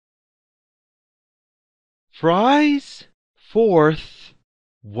Fries, fourth,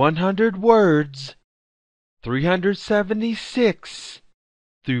 100 words, 376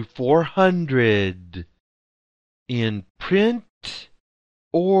 through 400, in print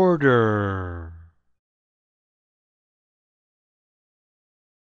order.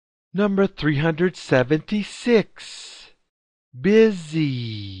 Number 376,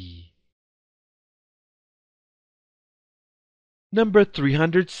 busy. Number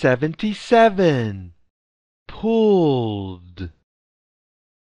 377, pulled.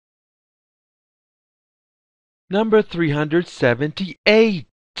 Number 378,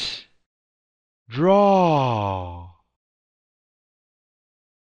 draw.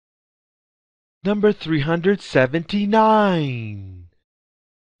 Number 379,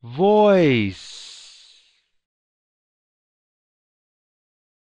 voice.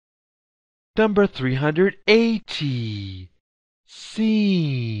 Number 380,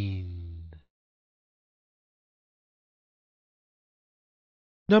 seen.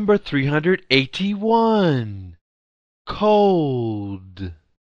 Number 381, cold.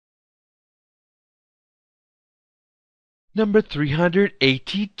 Number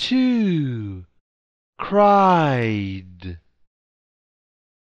 382, cried.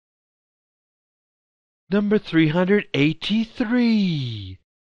 Number 383,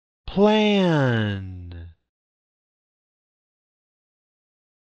 plan.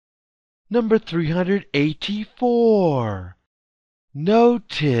 Number 384,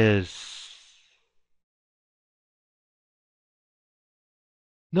 notice.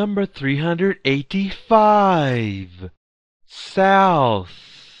 Number 385, south.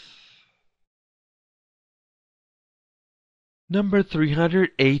 Number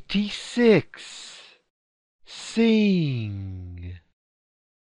 386, sing.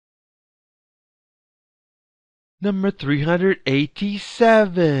 Number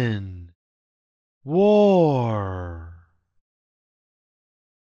 387, war.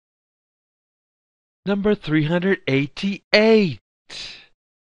 Number 388,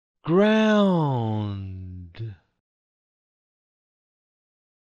 ground.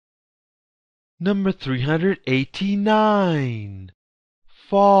 Number 389,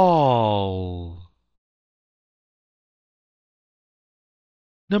 fall.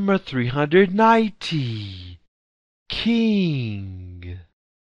 Number 390, king.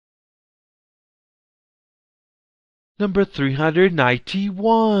 Number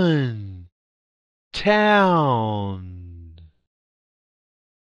 391, town.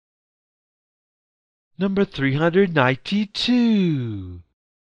 Number 392,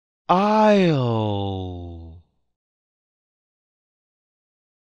 aisle.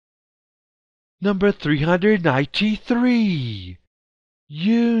 Number 393,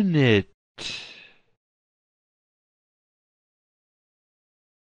 unit.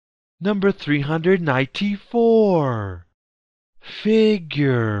 Number 394,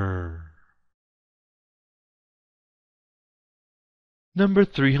 figure. Number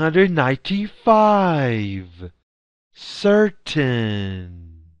 395, certain.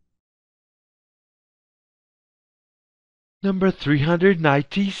 Number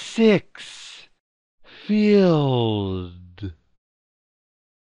 396, field.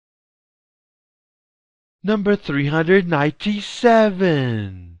 Number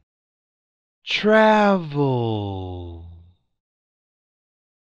 397, travel.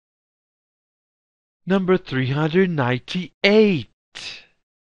 Number 398,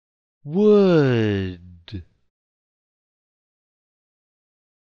 wood.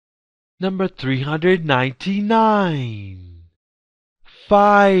 Number 399,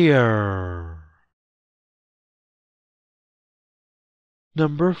 fire.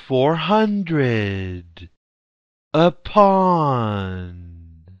 Number 400, upon.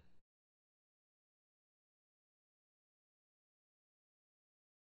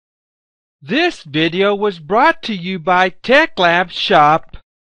 This video was brought to you by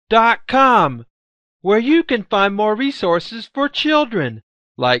techlabshop.com, where you can find more resources for children,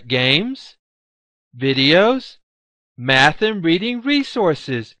 like games, videos, math and reading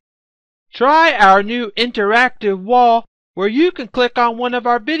resources. Try our new interactive wall where you can click on one of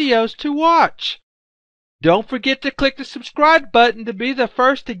our videos to watch. Don't forget to click the subscribe button to be the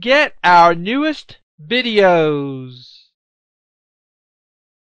first to get our newest videos.